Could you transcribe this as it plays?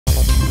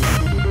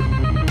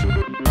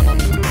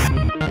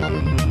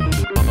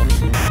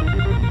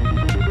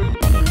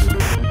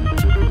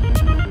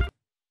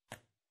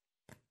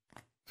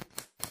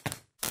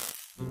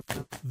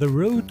The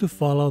road to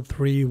Fallout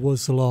 3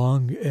 was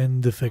long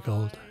and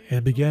difficult.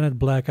 It began at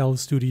Blackout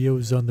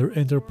Studios under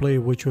Interplay,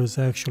 which was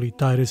actually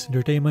Titus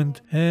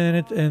Entertainment, and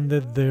it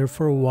ended there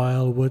for a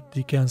while with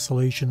the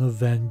cancellation of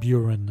Van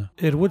Buren.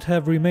 It would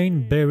have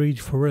remained buried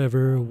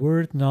forever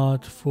were it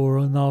not for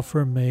an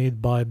offer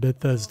made by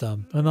Bethesda,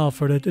 an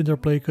offer that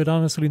Interplay could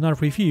honestly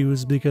not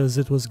refuse because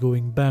it was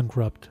going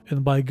bankrupt.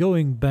 And by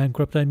going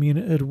bankrupt I mean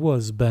it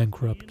was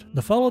bankrupt.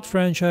 The Fallout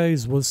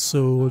franchise was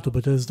sold to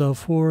Bethesda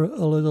for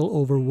a little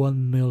over $1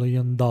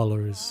 million.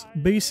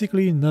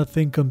 Basically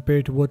nothing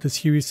compared to what the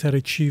series had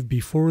achieved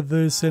before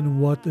this and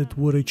what it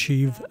would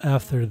achieve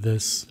after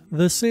this.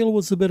 The sale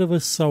was a bit of a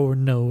sour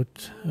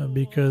note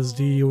because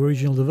the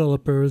original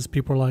developers,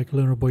 people like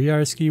Leonard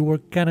Boyarsky, were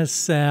kinda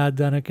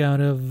sad on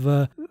account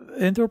of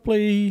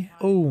Interplay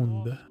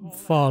owned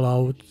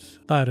Fallout,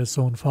 Titus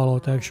owned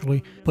Fallout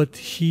actually, but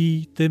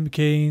he, Tim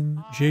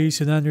Kaine,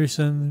 Jason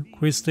Anderson,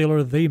 Chris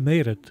Taylor, they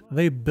made it.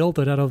 They built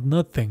it out of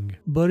nothing.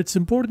 But it's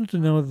important to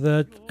note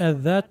that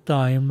at that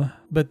time,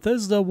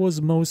 Bethesda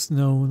was most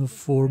known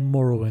for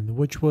Morrowind,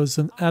 which was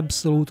an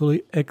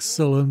absolutely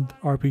excellent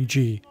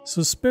RPG.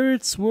 So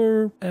spirits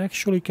were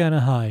actually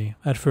kinda high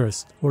at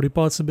first for the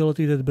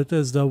possibility that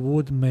Bethesda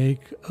would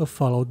make a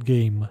Fallout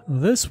game.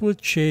 This would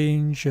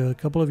change a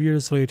couple of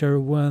years later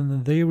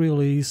when they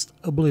released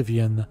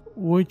Oblivion,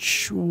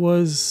 which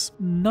was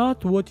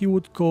not what you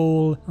would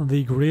call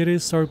the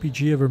greatest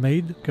RPG ever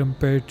made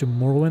compared to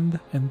Morrowind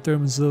in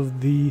terms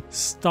of the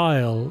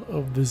style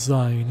of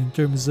design, in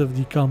terms of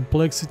the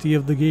complexity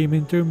of the game,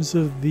 in terms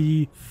of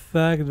the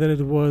fact that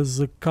it was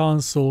a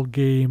console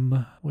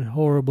game with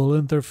horrible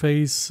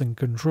interface and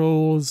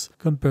controls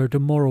compared to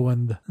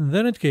Morrowind. And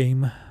then it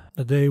came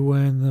the day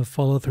when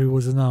Fallout 3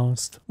 was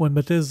announced, when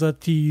Bethesda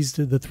teased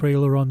the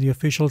trailer on the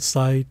official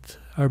site.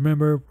 I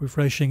remember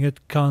refreshing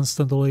it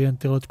constantly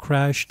until it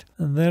crashed,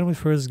 and then we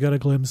first got a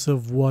glimpse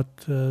of what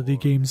the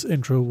game's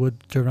intro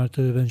would turn out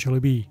to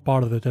eventually be,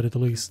 part of it at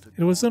least.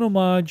 It was an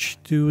homage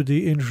to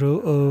the intro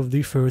of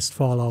the first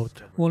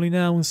Fallout, only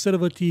now instead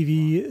of a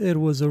TV, it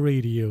was a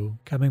radio,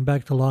 coming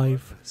back to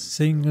life,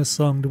 singing a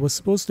song that was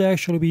supposed to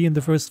actually be in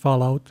the first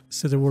Fallout,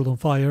 Set the World on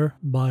Fire,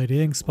 by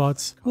the Ink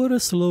Spots, with a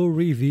slow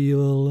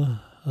reveal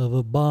of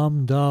a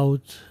bombed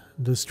out,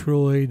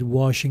 destroyed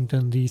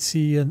Washington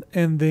DC and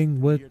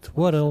ending with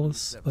what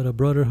else but a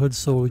Brotherhood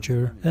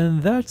soldier.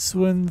 And that's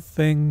when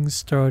things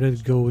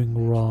started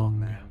going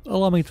wrong.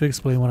 Allow me to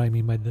explain what I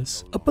mean by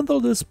this. Up until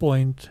this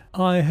point,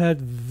 I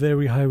had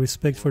very high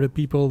respect for the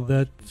people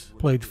that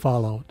played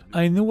Fallout.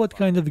 I knew what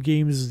kind of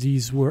games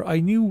these were. I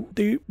knew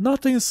they,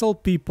 not to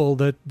insult people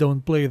that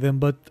don't play them,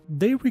 but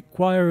they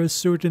require a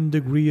certain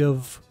degree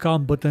of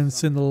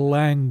competence in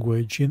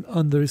language, in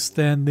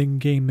understanding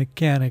game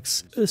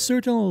mechanics, a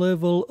certain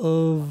level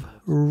of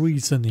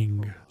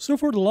reasoning. So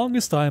for the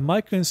longest time,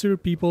 I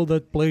considered people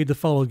that played the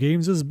Fallout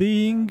games as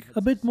being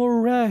a bit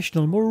more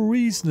rational, more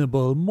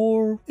reasonable,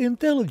 more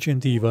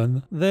intelligent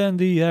even, than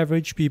the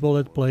average people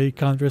that play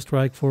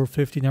Counter-Strike for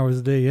 15 hours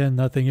a day and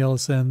nothing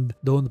else and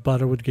don't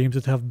bother with games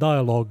that have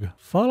dialogue.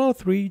 Fallout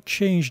 3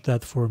 changed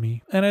that for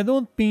me. And I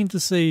don't mean to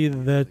say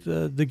that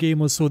the game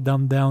was so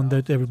dumbed down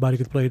that everybody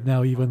could play it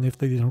now even if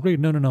they didn't read.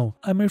 No.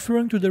 I'm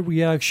referring to the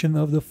reaction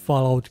of the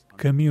Fallout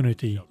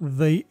community.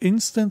 They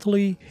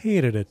instantly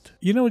hated it.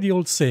 You know the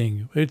old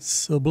saying,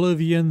 it's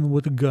Oblivion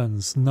with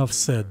guns, enough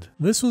said.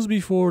 This was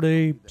before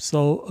they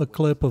saw a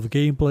clip of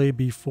gameplay,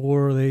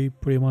 before they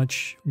pretty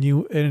much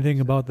knew anything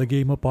about the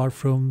game apart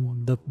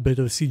from the bit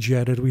of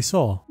CGI that we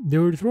saw. They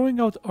were throwing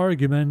out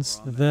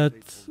arguments that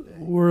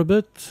were a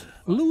bit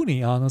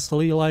loony,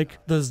 honestly,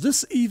 like, does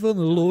this even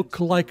look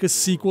like a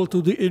sequel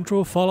to the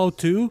intro Fallout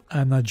 2?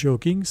 I'm not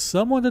joking.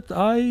 Someone that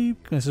I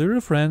consider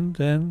a friend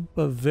and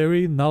a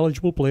very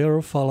knowledgeable player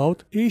of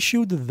Fallout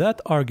issued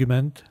that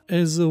argument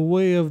as a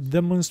way of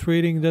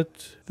demonstrating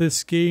that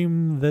this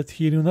game that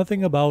he knew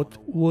nothing about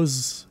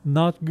was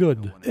not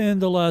good. In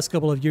the last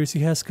couple of years he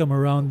has come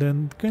around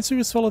and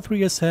considers Fallout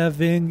 3 as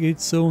having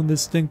its own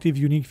distinctive,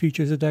 unique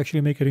features that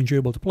actually make it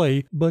enjoyable to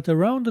play, but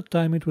around the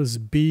time it was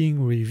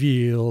being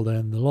revealed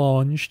and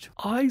launched,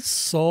 I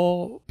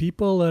saw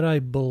people that I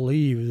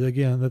believed,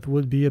 again, that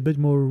would be a bit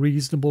more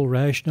reasonable,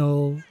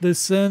 rational,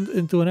 descend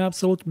into an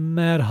absolute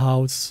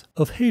madhouse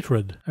of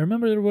hatred. I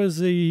remember there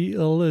was a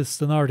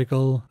list, an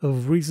article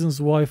of reasons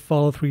why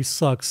Fallout 3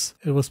 sucks.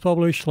 It was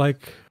published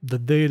like the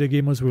day the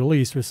game was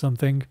released or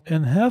something,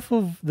 and half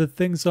of the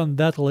things on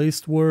that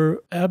list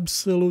were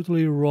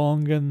absolutely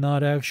wrong and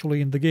not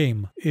actually in the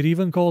game. It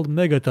even called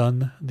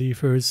Megaton, the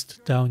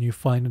first town you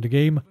find in the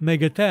game,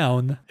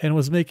 Megatown, and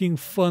was making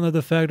fun of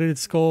the fact that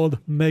it's called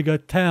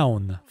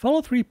Megatown.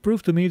 Fallout 3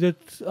 proved to me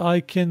that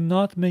I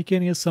cannot make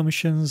any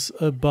assumptions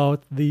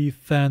about the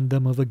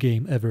fandom of a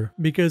game ever,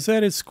 because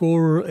at its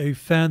core, a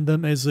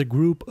fandom is a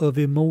group of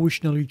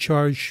emotionally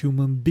charged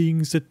human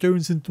beings that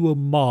turns into a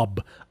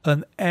mob,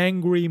 an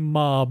angry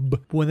mob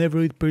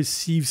whenever it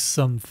perceives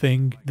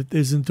something that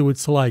isn't to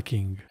its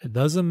liking. It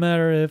doesn't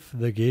matter if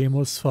the game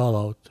was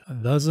Fallout.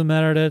 It doesn't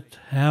matter that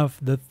half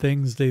the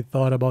things they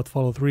thought about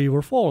Fallout 3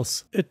 were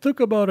false. It took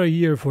about a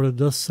year for the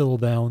dust to settle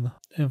down.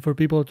 and for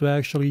people to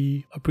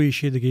actually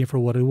appreciate the game for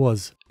what it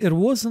was. It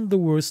wasn't the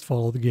worst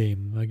Fallout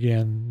game.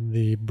 Again,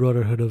 the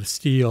Brotherhood of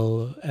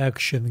Steel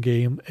action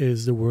game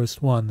is the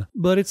worst one.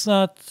 But it's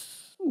not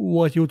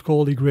what you would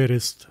call the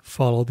greatest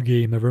Fallout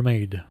game ever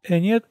made.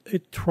 And yet,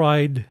 it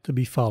tried to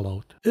be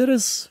Fallout. It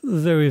is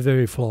very,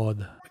 very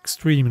flawed.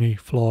 Extremely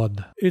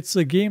flawed. It's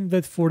a game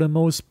that for the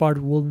most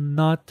part will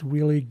not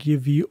really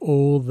give you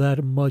all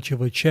that much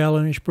of a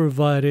challenge,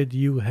 provided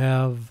you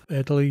have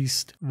at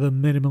least the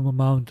minimum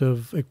amount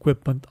of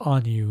equipment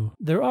on you.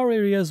 There are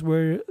areas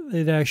where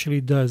it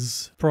actually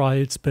does try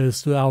its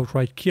best to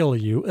outright kill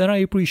you, and I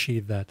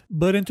appreciate that.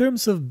 But in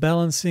terms of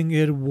balancing,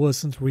 it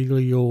wasn't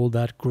really all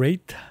that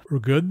great or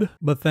good,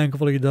 but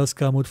thankfully it does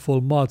come with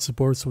full mod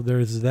support, so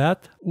there's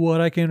that.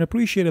 What I can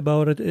appreciate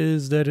about it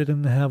is that it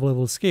didn't have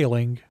level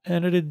scaling,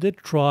 and it did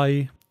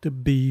try to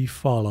be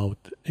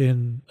Fallout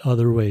in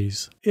other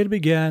ways. It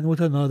began with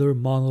another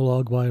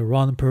monologue by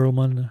Ron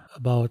Perlman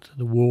about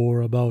the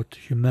war, about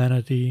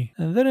humanity,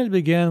 and then it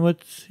began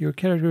with your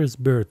character's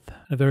birth,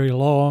 a very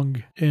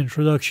long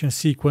introduction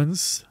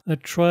sequence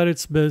that tried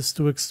its best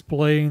to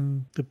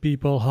explain to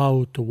people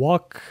how to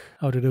walk,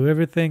 how to do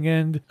everything,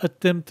 and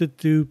attempted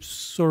to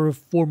sort of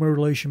form a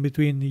relation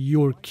between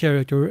your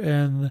character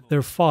and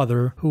their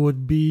father, who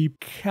would be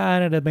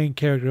kind of the main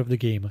character of the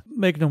game.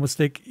 Make no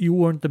mistake, you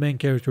weren't the main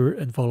character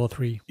in Fallout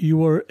 3. You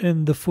were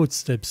in the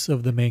footsteps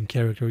of the main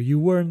character. You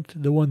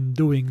weren't the one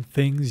doing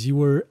things, you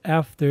were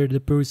after the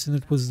person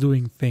that was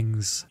doing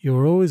things. You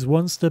were always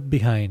one step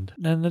behind.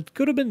 And it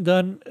could have been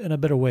done in a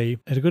better way.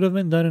 It could have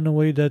been done in a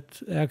way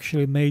that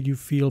actually made you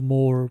feel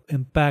more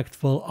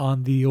impactful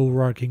on the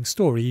overarching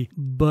story,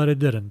 but it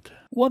didn't.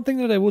 One thing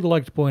that I would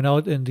like to point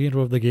out in the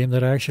intro of the game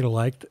that I actually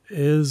liked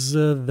is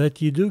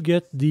that you do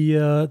get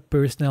the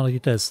personality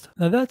test.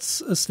 Now that's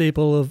a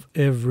staple of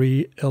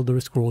every Elder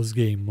Scrolls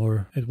game,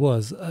 or it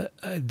was.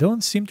 I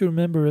don't seem to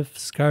remember if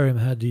Skyrim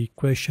had the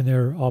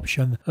questionnaire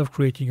option of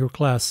creating your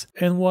class.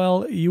 And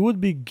while you would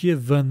be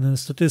given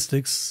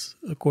statistics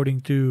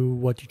according to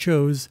what you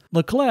chose,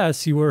 the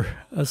class you were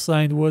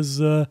assigned was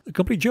a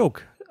complete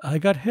joke. I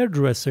got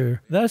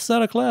hairdresser. That's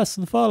not a class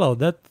in Fallout.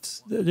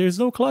 There's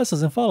no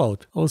classes in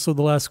Fallout. Also,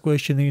 the last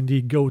question in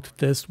the GOAT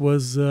test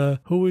was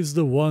who is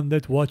the one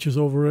that watches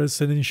over us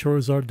and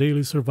ensures our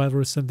daily survival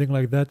or something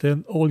like that,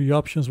 and all the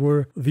options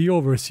were the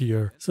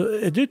overseer. So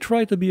it did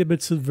try to be a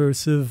bit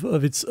subversive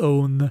of its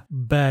own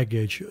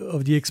baggage,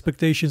 of the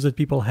expectations that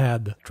people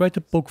had. Tried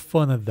to poke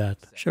fun at that.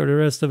 Sure, the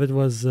rest of it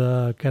was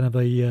kind of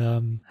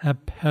a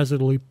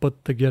haphazardly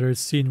put together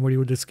scene where you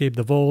would escape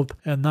the vault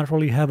and not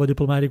really have a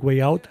diplomatic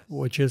way out,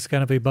 which is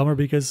kind of a bummer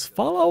because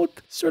Fallout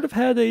sort of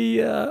had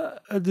a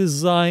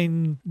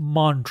design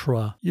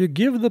mantra. You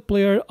give the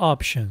player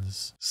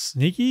options.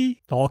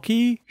 Sneaky,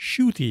 talky,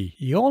 shooty.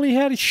 You only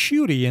had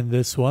shooty in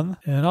this one,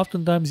 and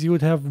oftentimes you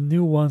would have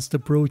nuanced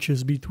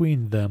approaches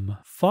between them.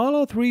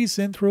 Fallout 3's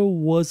intro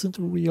wasn't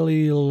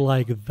really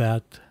like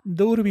that.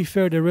 Though to be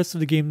fair, the rest of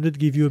the game did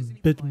give you a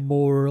bit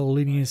more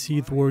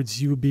leniency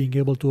towards you being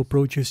able to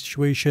approach a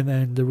situation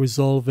and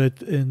resolve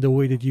it in the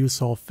way that you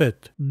saw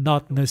fit.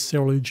 Not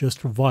necessarily just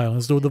for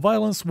violence, though the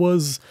violence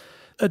was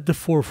at the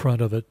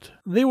forefront of it.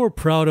 They were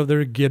proud of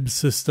their Gibbs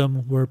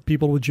system, where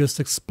people would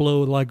just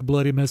explode like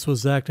Bloody Mess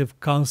was active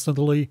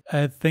constantly.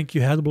 I think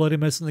you had Bloody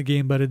Mess in the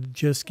game, but it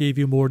just gave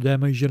you more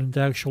damage and it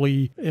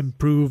actually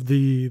improved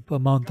the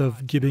amount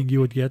of gibbing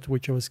you would get,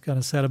 which I was kind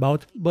of sad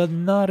about. But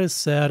not as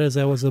sad as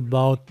I was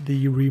about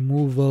the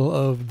removal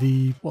of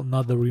well,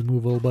 not the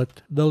removal,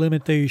 but the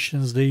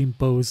limitations they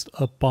imposed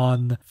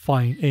upon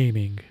fine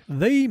aiming.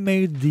 They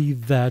made the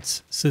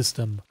VATS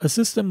system, a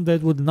system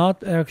that would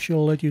not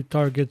actually let you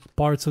target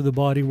parts of the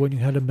body when you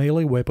had a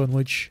melee weapon,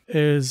 which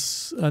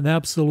is an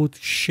absolute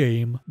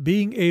shame.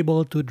 Being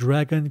able to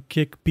dragon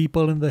kick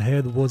people in the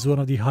head was one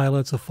of the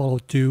highlights of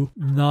Fallout 2.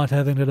 Not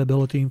having that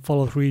ability in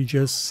Fallout 3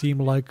 just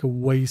seemed like a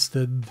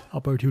wasted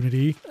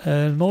opportunity.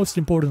 And most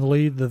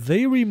importantly, that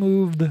they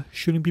removed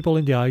shooting people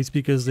in the eyes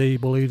because they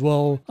believed,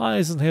 well,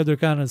 eyes and head are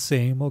kind of the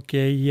same.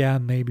 Okay, yeah,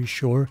 maybe,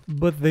 sure.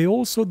 But they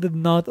also did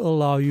not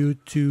allow you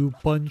to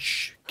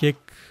punch, kick,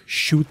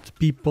 shoot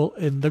people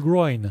in the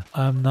groin.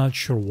 I'm not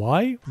sure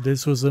why.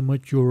 This was a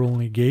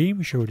mature-only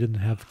game. Sure, it didn't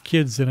have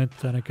kids in it,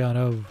 and a kind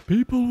of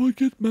people would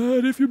get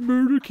mad if you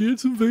murder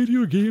kids in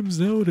video games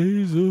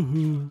nowadays.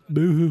 Oh,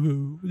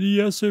 boo-hoo-hoo. The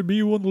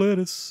SRB won't let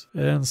us.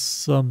 And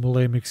some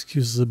lame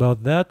excuses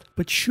about that.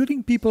 But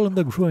shooting people in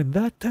the groin,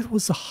 that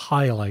was a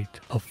highlight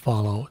of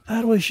Fallout.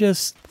 That was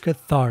just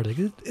cathartic.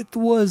 It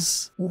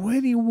was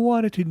when you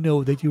wanted to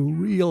know that you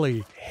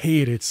really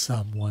hated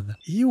someone,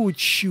 you would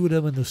shoot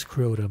them in the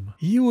scrotum.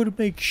 You would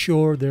make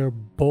sure their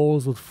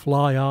balls would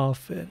fly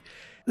off, and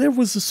There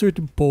was a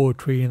certain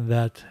poetry in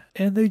that,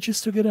 and they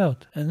just took it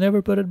out and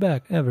never put it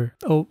back, ever.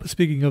 Oh,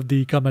 speaking of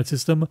the combat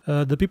system,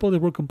 the people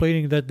that were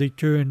complaining that they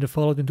turned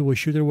Fallout into a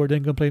shooter were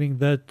then complaining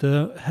that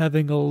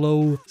having a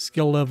low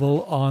skill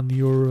level on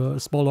your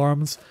small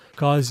arms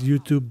caused you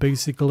to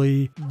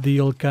basically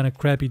deal kind of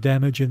crappy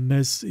damage and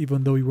miss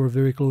even though you were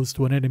very close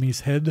to an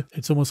enemy's head.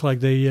 It's almost like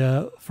they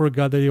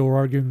forgot that they were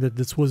arguing that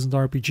this wasn't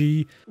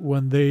RPG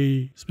when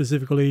they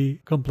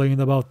specifically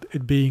complained about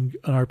it being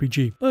an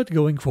RPG. But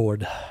going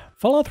forward,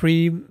 Fallout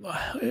 3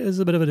 is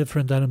a bit of a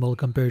different animal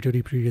compared to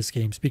the previous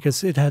games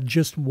because it had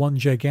just one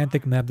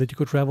gigantic map that you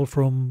could travel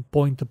from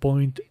point to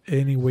point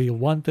any way you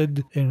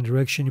wanted, in a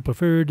direction you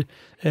preferred,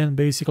 and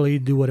basically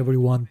do whatever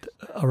you want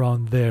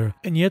around there.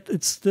 And yet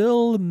it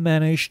still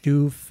managed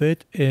to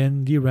fit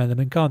in the random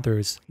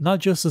encounters. Not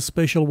just the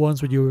special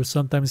ones where you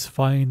sometimes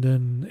find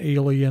an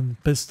alien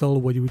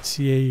pistol where you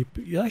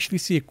actually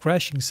see a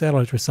crashing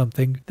satellite or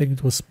something. I think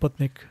it was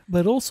Sputnik.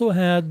 But it also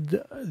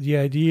had the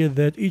idea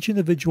that each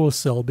individual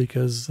cell, because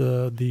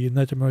the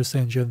NetImmerse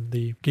engine,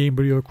 the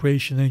Gamebryo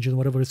creation engine,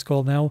 whatever it's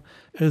called now,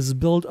 is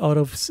built out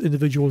of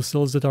individual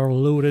cells that are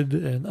loaded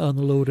and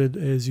unloaded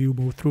as you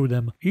move through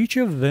them. Each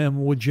of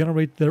them would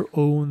generate their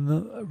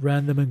own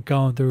random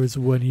encounters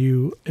when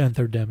you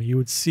enter them. You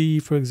would see,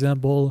 for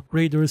example,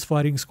 raiders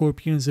fighting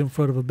scorpions in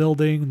front of a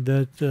building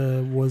that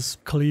was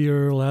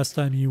clear last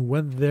time you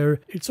went there.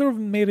 It sort of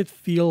made it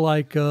feel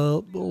like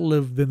a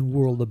lived-in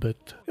world a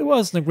bit. It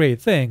wasn't a great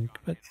thing,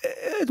 but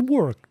it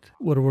worked.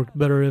 Would have worked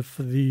better if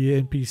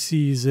the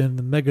NPCs in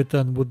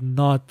Megaton would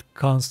not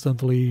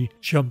constantly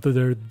jump to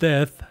their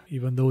death,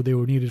 even though they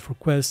were needed for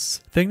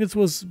quests. I think this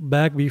was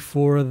back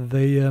before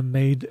they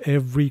made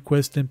every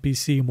quest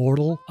NPC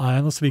immortal. I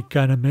honestly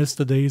kind of miss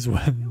the days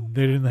when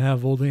they didn't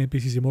have all the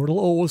NPCs immortal.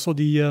 Oh, also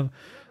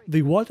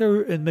the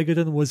water in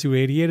Megaton was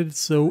irradiated,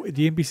 so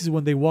the NPCs,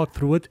 when they walked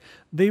through it,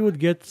 they would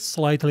get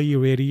slightly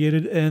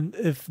irradiated, and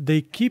if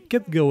they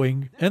kept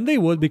going, and they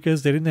would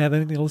because they didn't have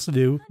anything else to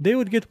do, they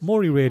would get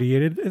more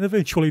irradiated and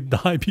eventually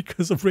die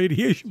because of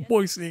radiation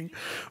poisoning,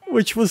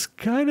 which was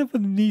kind of a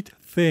neat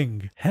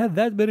thing. Had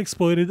that been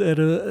exploited at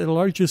a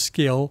larger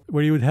scale,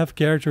 where you would have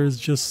characters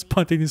just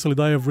spontaneously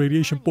die of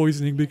radiation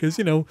poisoning because,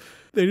 you know,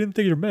 they didn't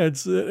take their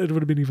meds, it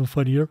would have been even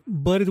funnier.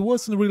 But it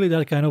wasn't really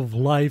that kind of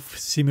life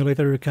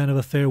simulator kind of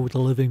affair with a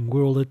living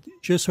world. It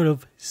just sort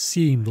of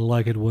seemed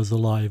like it was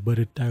alive, but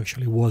it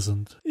actually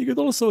wasn't. You could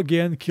also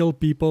again kill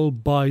people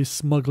by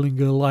smuggling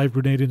a live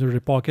grenade into their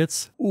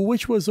pockets,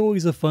 which was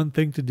always a fun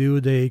thing to do.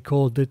 They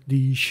called it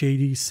the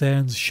Shady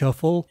Sands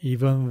Shuffle,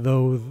 even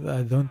though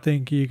I don't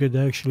think you could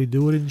actually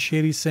do it in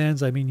Shady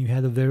Sands. I mean, you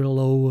had a very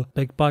low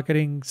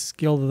pickpocketing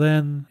skill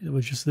then. It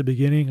was just the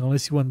beginning,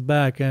 unless you went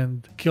back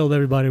and killed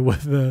everybody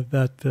with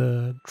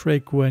that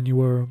trick when you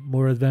were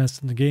more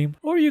advanced in the game.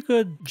 Or you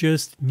could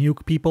just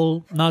nuke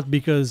people, not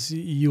because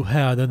you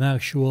had an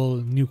actual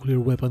nuclear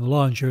weapon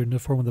launcher in the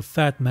form of the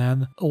Fat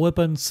Man, a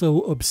weapon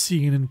so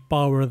obscene in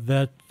power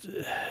that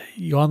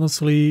you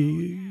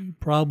honestly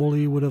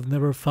probably would have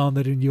never found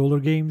it in the older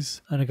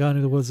games, and again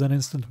it was an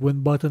instant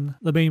win button.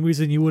 The main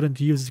reason you wouldn't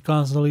use it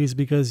constantly is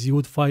because you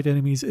would fight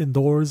enemies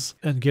indoors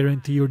and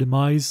guarantee your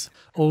demise.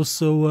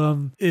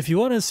 Also, if you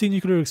want to see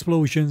nuclear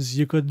explosions,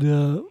 you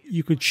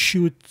could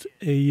shoot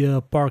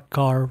a parked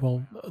car,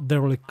 well, a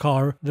derelict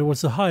car. There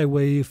was a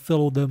highway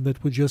filled with them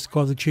that would just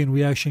cause a chain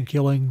reaction,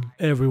 killing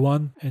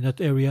everyone in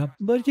that area.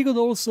 But you could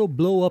also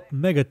blow up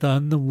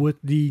Megaton with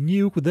the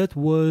nuke that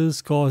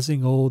was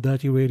causing all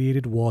that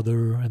irradiated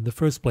water in the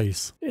first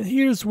place. And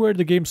here's where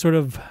the game sort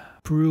of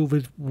proved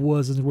it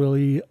wasn't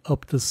really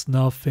up to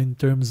snuff in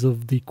terms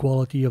of the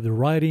quality of the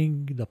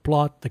writing, the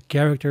plot, the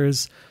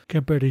characters,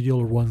 compared to the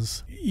older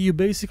ones. You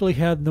basically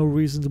had no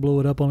reason to blow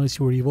it up unless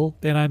you were evil.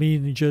 And I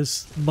mean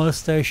just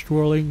mustache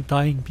twirling,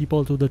 tying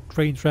people to the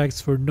train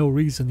tracks for no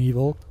reason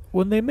evil.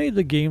 When they made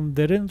the game,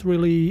 they didn't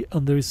really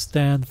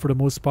understand, for the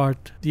most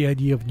part, the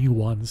idea of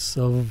nuance,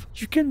 of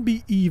you can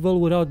be evil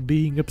without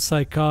being a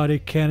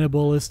psychotic,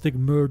 cannibalistic,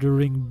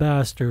 murdering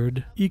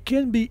bastard. You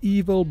can be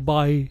evil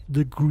by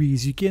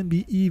degrees. You can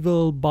be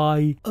evil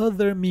by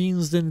other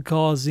means than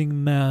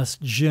causing mass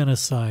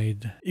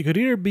genocide. You could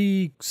either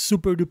be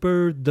super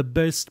duper the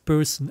best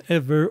person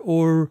ever,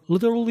 or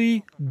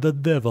literally the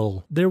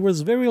devil. There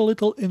was very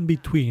little in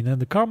between,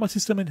 and the karma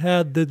system it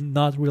had did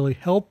not really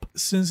help,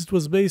 since it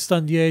was based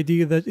on the idea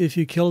that if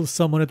you killed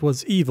someone that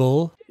was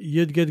evil,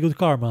 you'd get good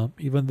karma,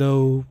 even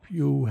though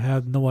you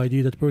had no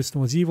idea that person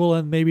was evil,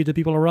 and maybe the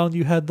people around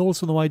you had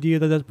also no idea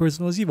that that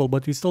person was evil,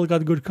 but you still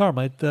got good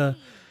karma. It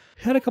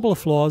had a couple of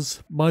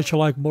flaws, much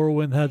like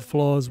Morrowind had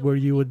flaws where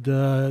you would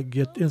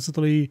get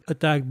instantly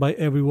attacked by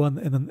everyone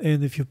in an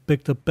inn if you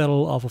picked a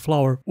petal off a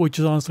flower, which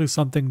is honestly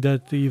something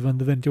that even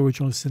Divinity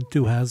Original Sin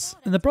 2 has.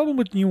 And the problem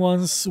with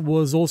nuance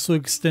was also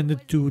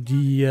extended to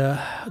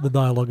the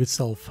dialogue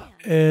itself.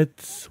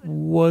 it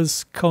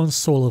was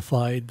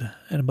consolified.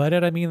 And by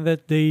that I mean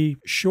that they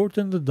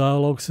shortened the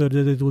dialogue so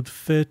that it would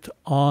fit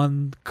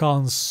on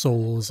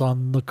consoles,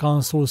 on the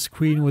console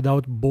screen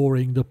without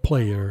boring the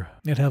player.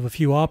 You'd have a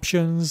few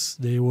options,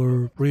 they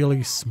were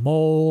really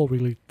small,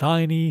 really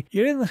tiny.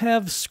 You didn't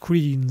have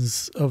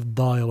screens of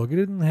dialogue, you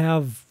didn't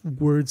have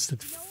words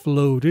that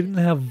flowed, you didn't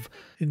have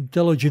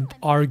intelligent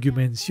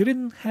arguments, you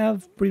didn't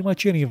have pretty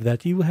much any of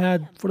that. You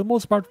had, for the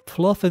most part,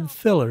 fluff and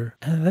filler.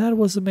 And that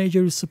was a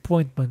major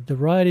disappointment. The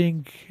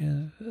writing,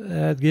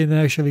 that game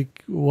actually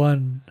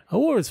won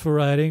awards for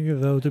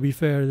writing, though to be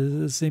fair,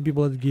 the same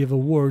people that give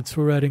awards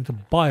for writing to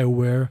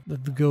BioWare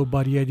that go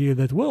by the idea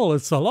that, well,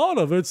 it's a lot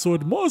of it, so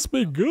it must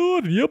be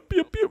good. Yep.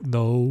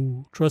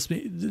 No. Trust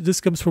me, this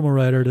comes from a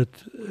writer that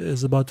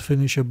is about to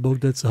finish a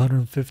book that's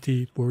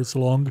 150 words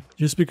long.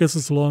 Just because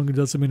it's long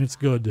doesn't mean it's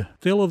good.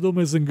 Tale of Doom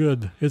isn't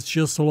good. It's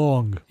just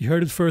long. You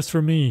heard it first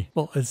from me.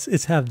 Well,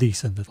 it's half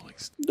decent at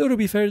least. Though to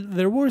be fair,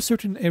 there were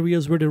certain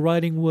areas where the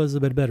writing was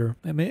a bit better.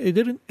 I mean,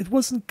 it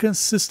wasn't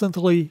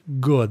consistently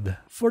good.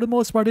 For the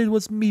most part, it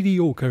was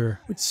mediocre,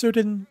 with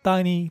certain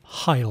tiny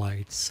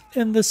highlights.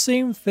 And the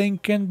same thing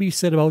can be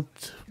said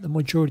about the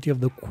majority of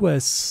the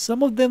quests.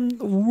 Some of them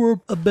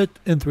were a bit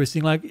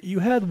interesting. Like, you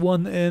had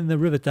one in the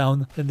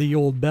Rivertown, in the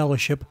old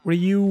battleship, where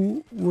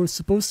you were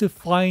supposed to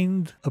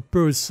find a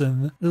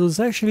person that was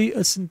actually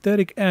a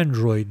synthetic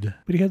android,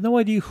 but you had no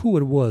idea who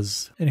it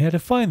was, and you had to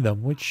find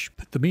them, which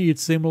to me it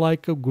seemed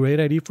like a great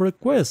idea for a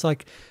quest.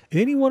 Like,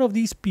 any one of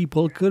these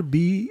people could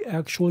be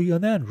actually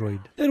an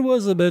android. It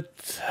was a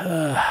bit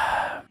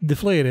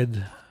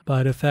deflated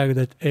by the fact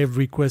that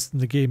every quest in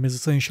the game is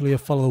essentially a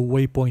follow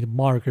waypoint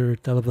marker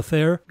type of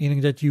affair,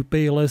 meaning that you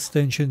pay less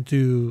attention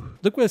to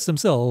the quests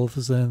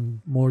themselves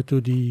and more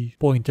to the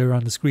pointer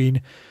on the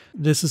screen.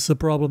 This is a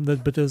problem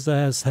that Bethesda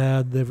has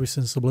had ever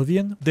since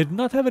Oblivion. They did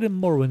not have it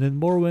in Morrowind. In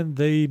Morrowind,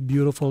 they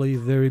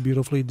very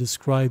beautifully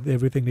described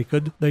everything they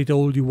could. They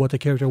told you what a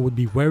character would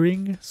be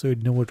wearing, so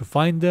you'd know where to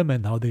find them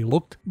and how they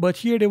looked. But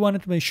here they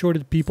wanted to make sure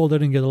that people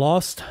didn't get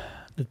lost,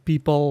 that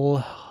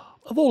people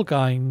of all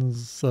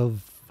kinds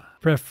of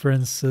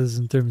preferences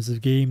in terms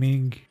of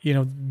gaming, you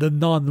know, the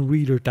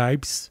non-reader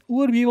types,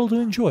 would be able to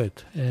enjoy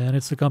it. And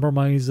it's a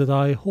compromise that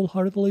I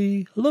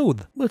wholeheartedly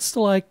loathe. But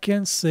still, I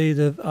can't say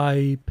that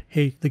I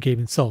hate the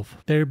game itself.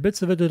 There are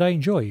bits of it that I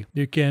enjoy.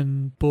 You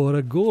can put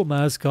a ghoul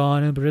mask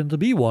on and pretend to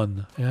be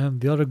one, and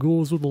the other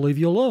ghouls will leave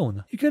you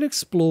alone. You can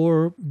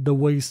explore the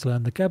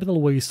wasteland, the capital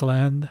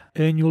wasteland,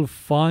 and you'll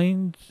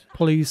find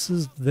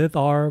places that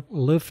are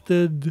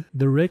lifted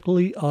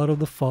directly out of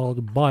the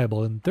Fallout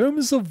Bible. In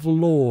terms of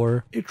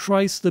lore, it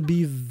tries to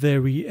be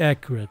very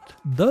accurate.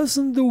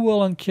 Doesn't do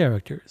well on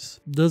characters.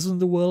 Doesn't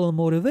do well on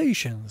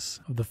motivations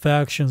of the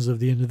factions, of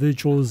the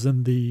individuals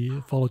in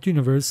the Fallout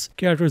universe.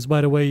 Characters, by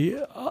the way,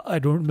 I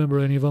don't remember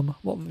any of them.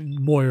 Well,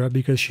 Moira,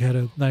 because she had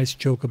a nice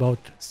joke about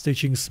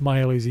stitching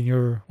smileys in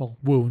your, well,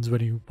 wounds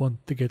when you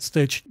want to get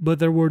stitched. But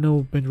there were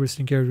no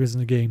interesting characters in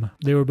the game.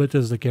 They were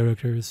Bethesda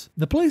characters.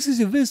 The places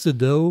you visited,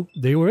 though,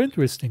 they were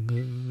interesting.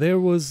 There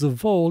was a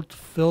vault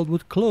filled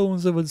with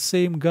clones of the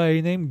same guy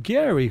named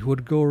Gary who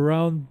would go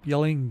around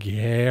yelling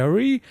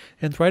Gary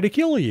and try to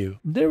kill you.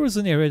 There was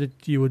an area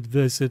that you would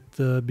visit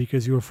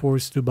because you were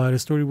forced to buy the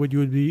story where you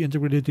would be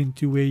integrated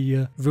into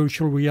a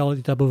virtual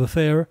reality type of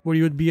affair where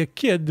you would be a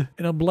kid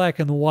in a black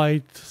and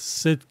white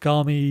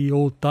sitcom-y,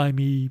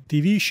 old-timey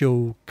TV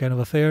show kind of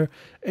affair,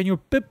 and your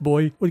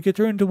Pip-Boy would get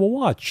turned into a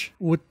watch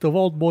with the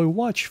Vault Boy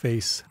watch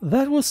face.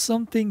 That was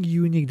something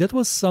unique. That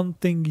was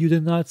something you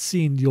did not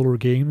see in the older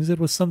games. It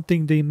was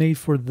something they made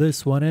for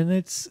this one, and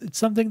it's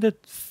something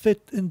that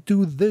fit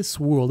into this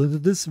world, into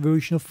this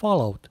version of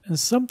Fallout. And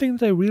something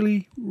that I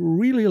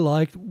really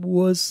liked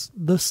was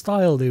the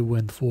style they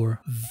went for.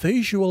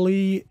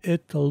 Visually,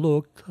 it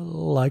looked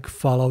like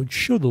Fallout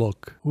should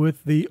look,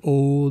 with the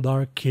old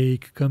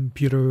archaic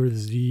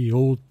computers, the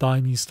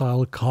old-timey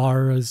style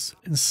cars,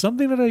 and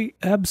something that I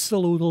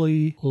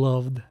absolutely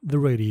loved, the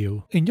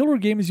radio. In the older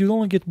games, you'd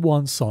only get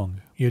one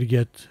song. You'd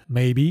get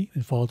Maybe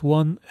in Fallout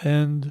 1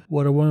 and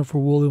What a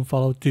Wonderful World in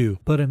Fallout 2.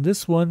 But in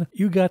this one,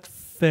 you got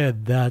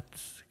fed that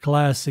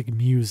classic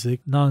music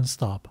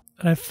non-stop.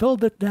 And I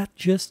felt that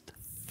just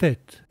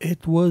fit.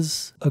 It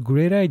was a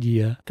great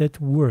idea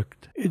that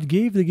worked. It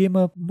gave the game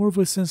more of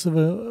a sense of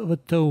a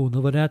tone,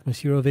 of an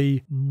atmosphere, of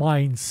a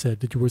mindset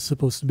that you were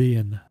supposed to be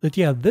in. That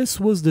yeah, this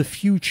was the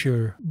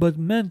future, but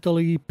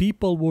mentally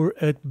people were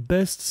at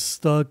best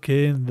stuck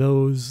in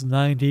those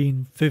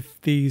 1950s,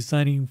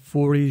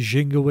 1940s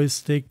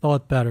jingoistic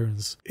thought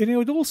patterns. And it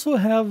would also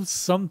have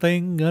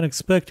something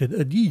unexpected,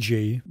 a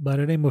DJ by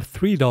the name of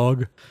Three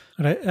Dog.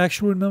 And I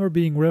actually remember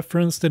being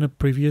referenced in a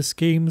previous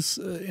games,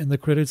 in the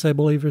credits I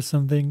believe or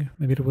something.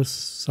 Maybe it was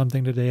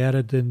something that they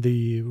added in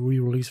the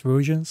re-release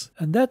versions.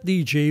 And that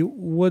DJ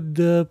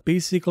would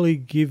basically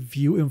give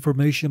you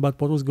information about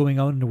what was going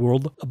on in the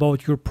world,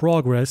 about your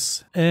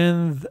progress.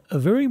 And a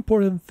very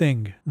important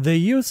thing, they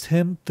used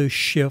him to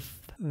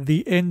shift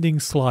the ending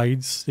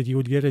slides that you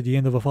would get at the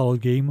end of a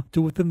Fallout game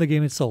to within the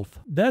game itself.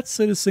 That's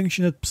a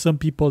distinction that some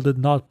people did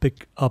not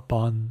pick up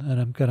on, and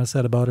I'm kind of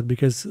sad about it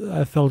because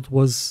I felt it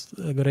was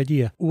a good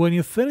idea. When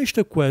you finish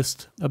the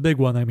quest, a big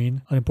one, I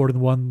mean, an important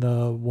one,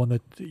 one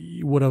that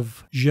would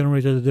have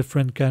generated a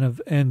different kind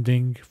of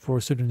ending for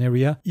a certain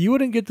area, you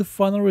wouldn't get the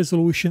final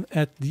resolution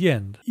at the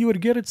end. You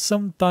would get it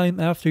sometime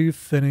after you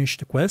finish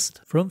the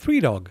quest from Three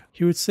Dog.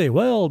 He would say,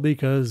 well,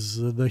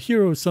 because the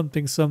hero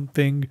something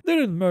something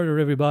didn't murder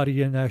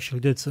everybody and actually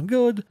did some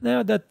good,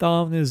 now that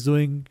town is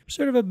doing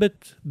sort of a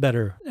bit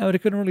better. Now, they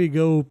couldn't really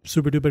go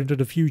super duper into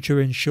the future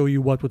and show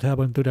you what would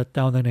happen to that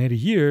town in 80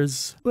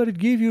 years, but it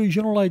gave you a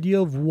general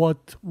idea of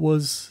what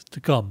was to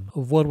come,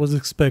 of what was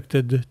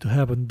expected to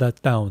happen to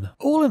that town.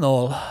 All in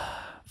all,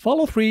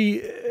 Fallout 3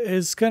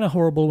 is kind of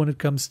horrible when it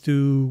comes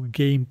to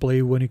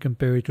gameplay when you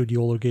compare it to the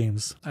older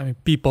games. I mean,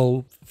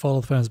 people,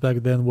 Fallout fans back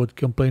then would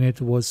complain it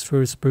was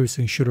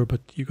first-person shooter, but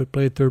you could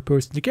play it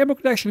third-person. The camera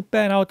could actually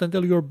pan out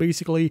until you're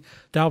basically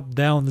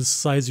top-down the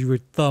size of your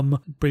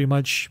thumb, pretty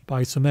much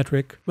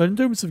isometric. But in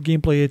terms of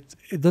gameplay,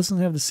 it doesn't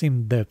have the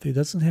same depth. It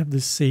doesn't have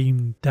the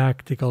same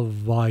tactical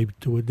vibe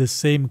to it. The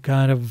same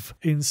kind of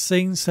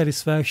insane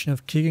satisfaction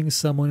of kicking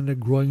someone in the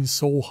groin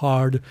so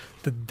hard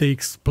that they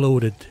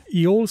exploded.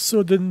 You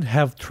also didn't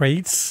have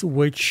traits,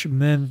 which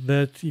meant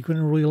that you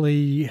couldn't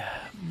really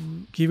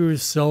give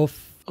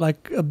yourself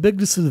like a big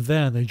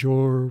disadvantage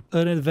or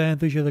an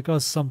advantage that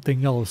caused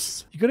something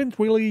else. You couldn't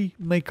really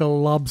make a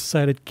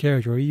lopsided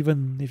character.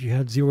 Even if you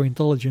had zero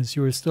intelligence,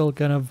 you were still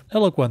kind of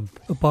eloquent,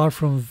 apart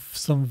from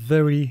some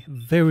very,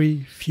 very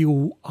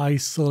few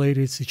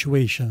isolated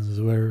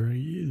situations where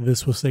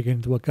this was taken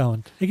into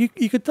account. You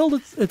could tell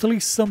that at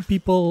least some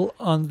people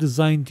on the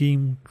design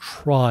team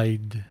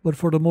tried, but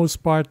for the most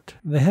part,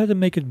 they had to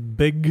make it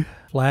big,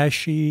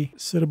 flashy,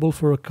 suitable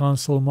for a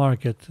console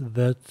market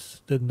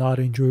that did not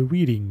enjoy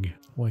reading,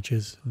 which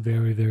is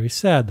very, very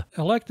sad.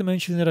 I like to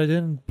mention that I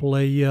didn't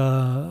play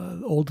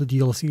all the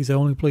DLCs. I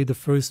only played the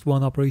first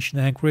one, Operation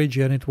Anchorage,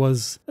 and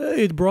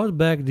it brought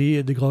back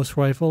the Ghost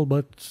Rifle,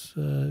 but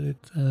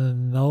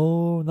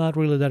no, not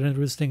really that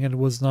interesting, and it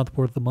was not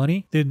worth the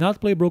money. Did not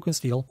play Broken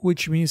Steel,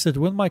 which means that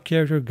when my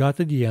character got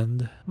to the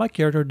end, my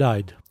character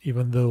died.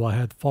 Even though I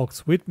had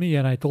Fox with me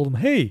and I told him,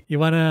 hey, you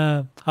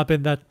wanna hop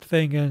in that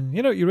thing and,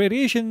 you know, you're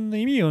radiation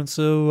immune,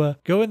 so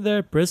go in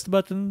there, press the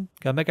button,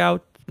 come back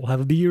out. We'll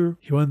have a beer.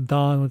 He went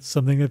on with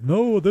something that,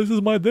 no, this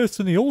is my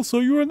destiny. Also,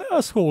 you're an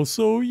asshole.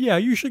 So yeah,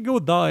 you should go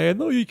die. I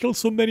know you killed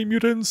so many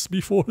mutants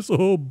before. So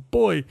oh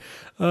boy,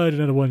 I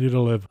didn't want you to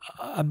live.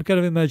 I'm kind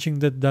of imagining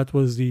that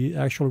was the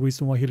actual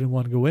reason why he didn't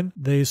want to go in.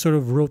 They sort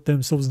of wrote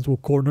themselves into a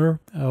corner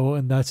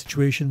in that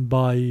situation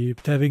by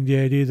having the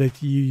idea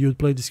that you'd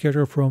play this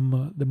character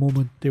from the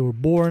moment they were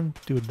born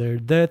to their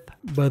death.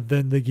 But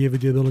then they gave you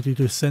the ability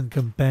to send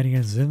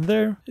companions in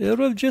there. It would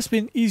have just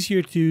been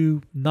easier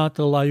to not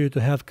allow you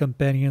to have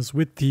companions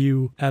with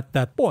you at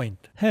that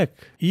point. Heck,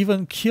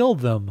 even kill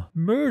them.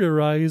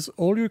 Murderize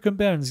all your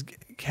companions.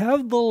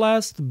 Have the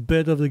last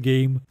bit of the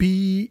game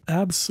be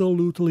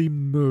absolutely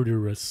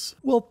murderous.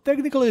 Well,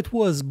 technically it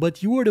was,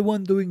 but you were the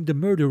one doing the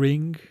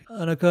murdering,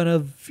 and a kind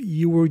of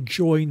you were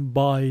joined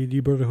by the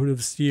Brotherhood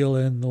of Steel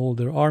and all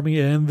their army,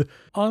 and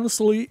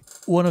honestly,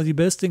 one of the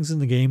best things in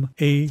the game,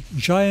 a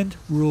giant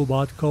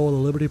robot called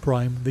Liberty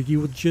Prime that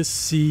you would just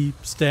see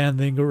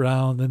standing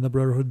around in the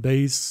Brotherhood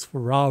base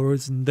for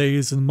hours and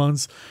days and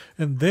months,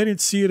 and then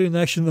you'd see it in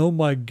action. Oh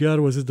my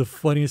god, was it the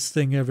funniest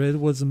thing ever. It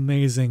was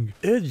amazing.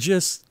 It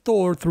just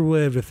tore through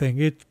everything.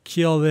 It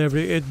killed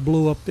everything. It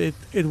blew up. It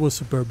was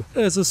superb.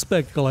 As a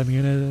spectacle, I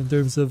mean, in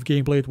terms of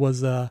gameplay, it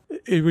was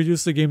it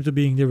reduced the game to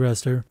being the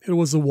raster. It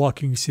was a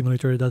walking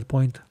simulator at that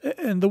point.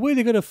 And the way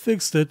they could have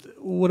fixed it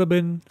would have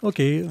been,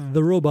 okay,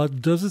 the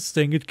robot does its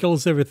thing, it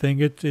kills everything,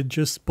 it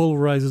just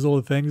pulverizes all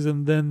the things,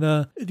 and then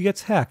it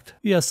gets hacked.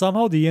 Yeah,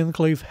 somehow the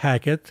Enclave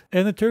hack it,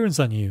 and it turns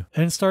on you,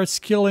 and starts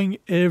killing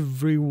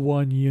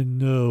everyone you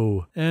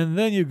know. And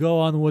then you go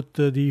on with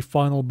the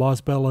final boss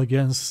battle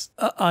against,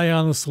 I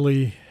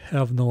honestly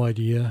have no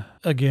idea.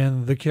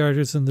 Again, the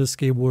characters in this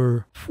game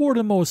were, for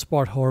the most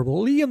part,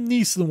 horrible. Liam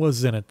Neeson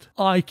was in it.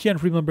 I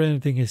can't remember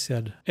anything he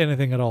said.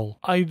 Anything at all.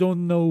 I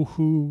don't know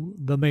who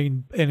the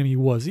main enemy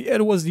was.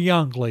 It was the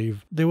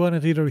Enclave. They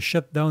wanted to either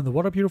shut down the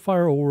water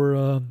purifier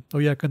or,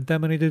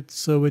 contaminate it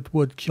so it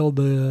would kill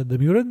the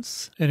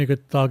mutants, and you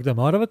could talk them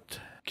out of it.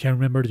 Can't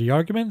remember the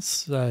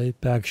arguments. I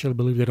actually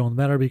believe they don't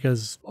matter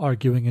because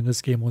arguing in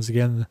this game was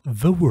again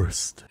the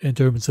worst in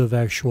terms of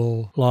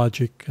actual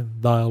logic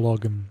and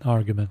dialogue and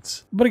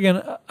arguments. But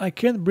again, I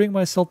can't bring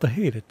myself to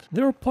hate it.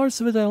 There are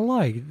parts of it I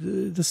liked.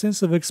 The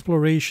sense of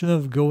exploration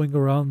of going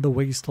around the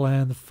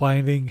wasteland,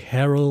 finding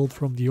Harold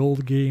from the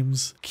old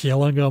games,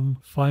 killing him,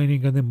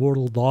 finding an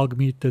immortal dog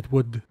meat that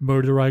would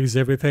murderize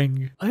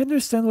everything. I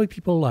understand why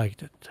people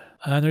liked it.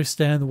 I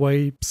understand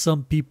why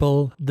some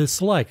people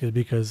dislike it,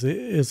 because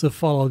it's a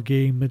Fallout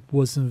game. It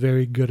wasn't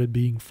very good at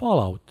being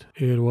Fallout.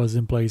 It was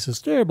in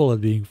places terrible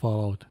at being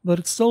Fallout. But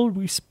it still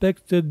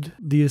respected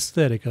the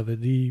aesthetic of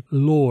it, the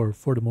lore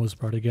for the most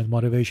part. Again,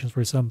 motivations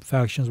for some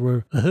factions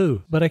were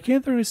oh, but I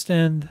can't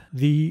understand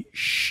the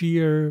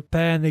sheer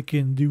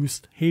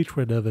panic-induced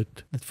hatred of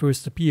it that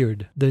first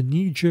appeared. The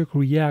knee-jerk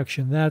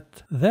reaction,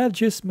 that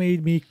just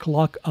made me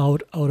clock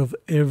out of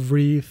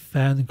every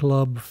fan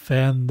club,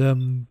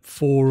 fandom,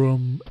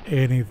 forum,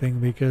 anything,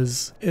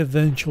 because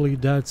eventually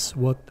that's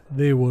what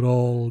they would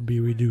all be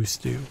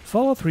reduced to.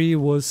 Fallout 3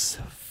 was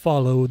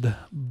followed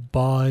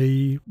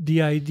by the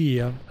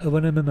idea of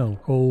an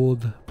MMO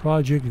called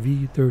Project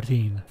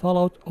V13,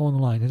 Fallout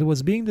Online. It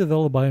was being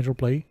developed by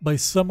Interplay, by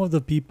some of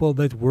the people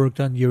that worked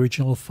on the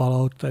original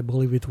Fallout. I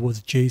believe it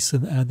was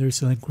Jason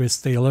Anderson and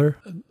Chris Taylor,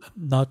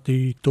 not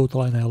the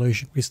Total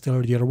Annihilation Chris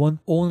Taylor, the other one.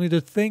 Only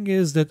the thing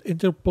is that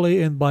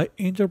Interplay, and by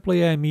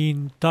Interplay I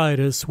mean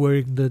Titus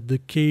wearing the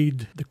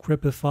decayed,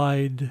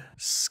 decrepified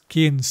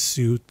skin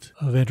suit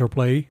of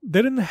Interplay,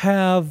 didn't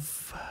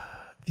have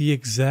the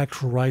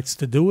exact rights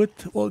to do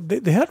it. Well,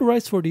 they had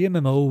rights for the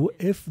MMO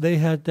if they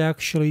had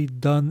actually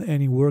done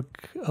any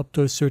work up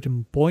to a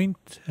certain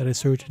point at a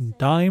certain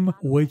time,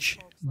 which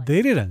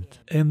they didn't,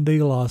 and they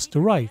lost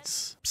the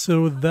rights.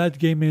 So that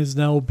game is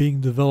now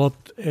being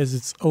developed as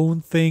its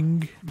own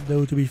thing,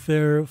 though to be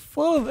fair,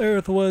 Fall of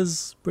Earth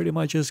was pretty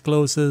much as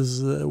close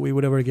as we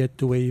would ever get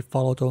to a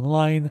Fallout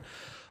Online,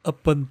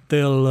 up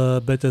until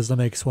Bethesda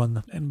makes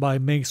one. And by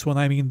makes one,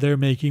 I mean they're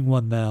making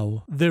one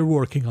now. They're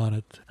working on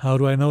it. How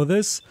do I know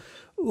this?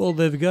 Well,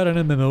 they've got an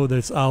MMO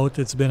that's out.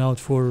 It's been out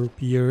for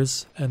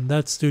years, and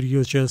that studio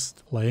is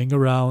just playing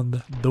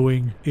around,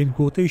 doing, in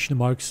quotation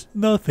marks,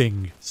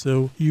 nothing.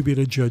 So you be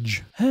the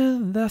judge.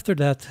 And after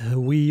that,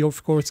 we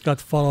of course got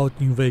Fallout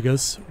New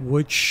Vegas,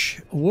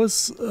 which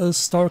was a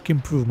stark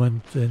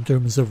improvement in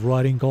terms of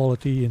writing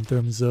quality, in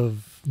terms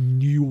of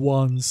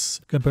nuance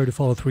compared to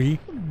Fallout 3,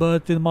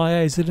 but in my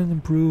eyes it didn't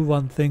improve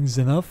on things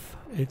enough.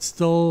 It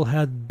still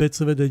had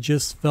bits of it that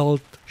just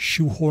felt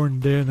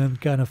shoehorned in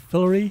and kind of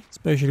fillery,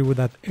 especially with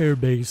that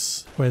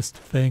airbase quest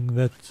thing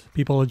that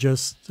people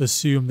just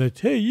assume that,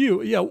 hey,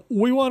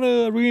 we want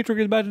to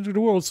reintegrate back into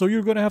the world, so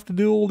you're going to have to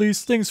do all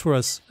these things for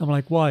us. I'm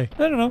like, why?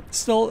 I don't know.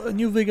 Still,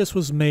 New Vegas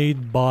was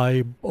made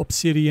by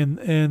Obsidian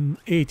in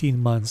 18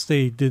 months.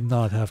 They did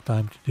not have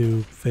time to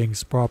do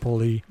things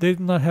properly. They did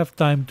not have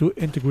time to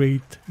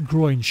integrate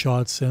groin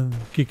shots and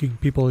kicking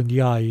people in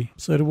the eye.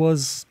 So it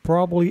was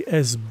probably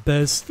as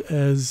best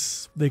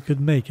as they could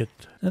make it.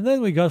 And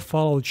then we got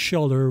Fallout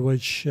Shelter,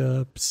 which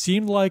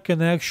seemed like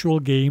an actual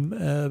game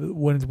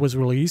when it was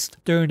released.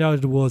 Turned out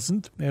it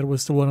wasn't. It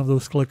was still one of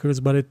those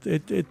clickers, but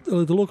it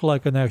looked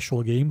like an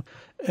actual game.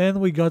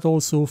 And we got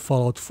also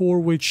Fallout 4,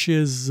 which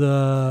is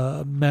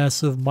a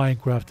massive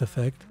Minecraft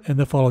effect in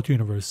the Fallout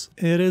universe.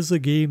 It is a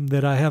game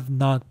that I have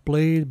not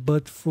played,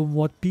 but from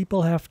what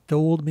people have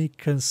told me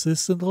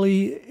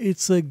consistently,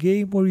 it's a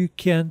game where you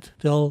can't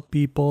tell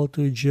people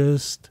to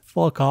just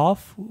fuck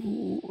off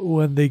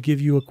when they give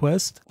you a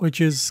quest,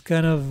 which is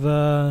kind of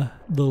the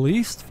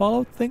least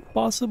Fallout thing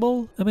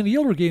possible. I mean, the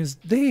older games,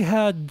 they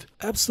had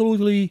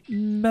absolutely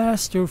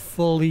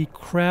masterfully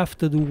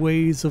crafted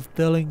ways of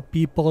telling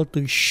people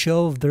to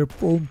shove their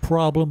own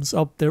problems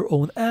up their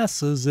own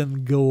asses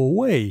and go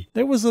away.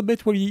 There was a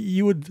bit where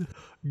you would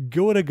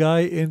goad a guy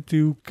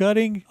into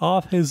cutting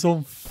off his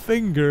own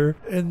finger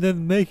and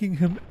then making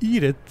him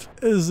eat it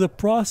as a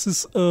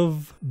process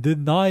of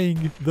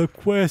denying the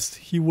quest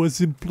he was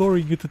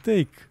imploring you to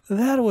take.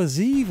 That was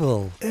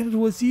evil. And it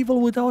was evil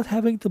without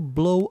having to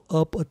blow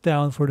up a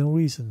town for no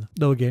reason.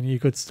 Though again, you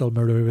could still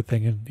murder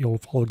everything in the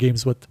old Fallout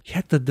games, but you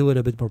had to do it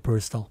a bit more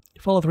personal.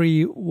 Fallout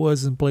 3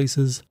 was in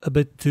places a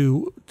bit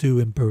too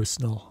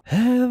impersonal.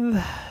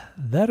 And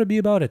that'll be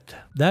about it.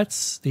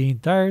 That's the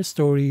entire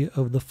story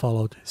of the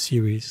Fallout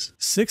series.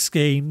 6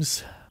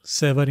 games,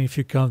 7 if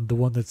you count the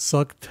one that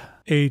sucked,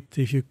 8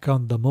 if you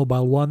count the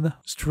mobile one,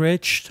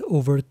 stretched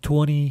over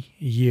 20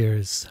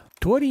 years.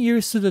 20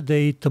 years to the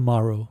day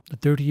tomorrow, the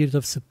 30th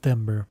of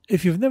September.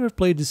 If you've never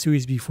played the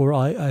series before,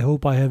 I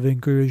hope I have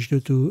encouraged you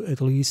to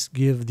at least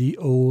give the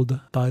old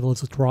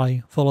titles a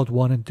try. Fallout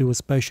 1 and 2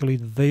 especially,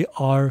 they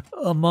are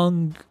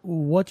among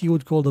what you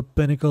would call the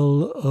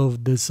pinnacle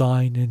of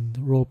design in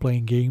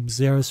role-playing games.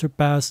 They are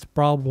surpassed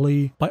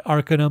probably by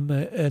Arcanum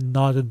and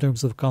not in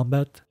terms of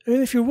combat.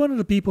 And if you're one of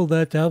the people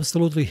that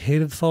absolutely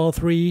hated Fallout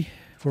 3,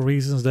 for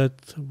reasons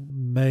that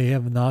may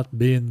have not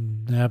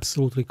been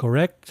absolutely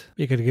correct,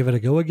 you could give it a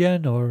go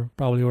again, or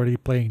probably already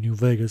playing New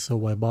Vegas, so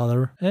why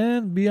bother?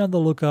 And be on the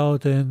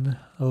lookout in,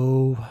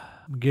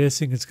 I'm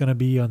guessing it's gonna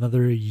be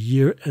another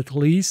year at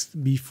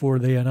least before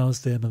they announce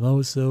the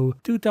MMO, so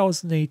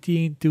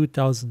 2018,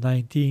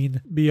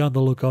 2019, be on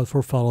the lookout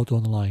for Fallout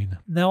Online.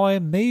 Now I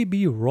may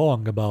be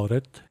wrong about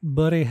it,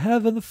 but I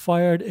haven't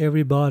fired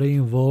everybody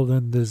involved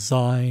in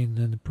design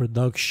and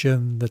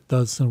production that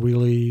doesn't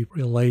really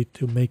relate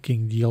to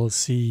making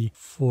DLC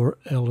for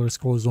Elder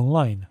Scrolls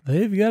Online.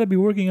 They've gotta be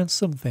working on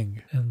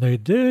something, and they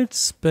did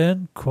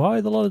spend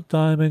quite a lot of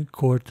time in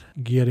court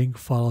getting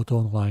Fallout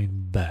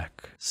Online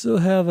back. So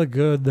have a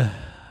good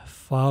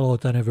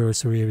Fallout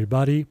anniversary,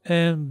 everybody,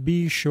 and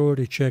be sure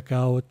to check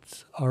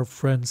out our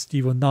friend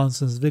Steven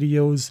Nonson's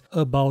videos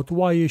about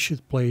why you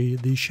should play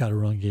the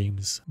Shadowrun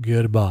games.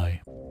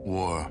 Goodbye.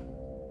 War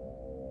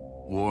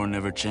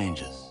never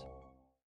changes.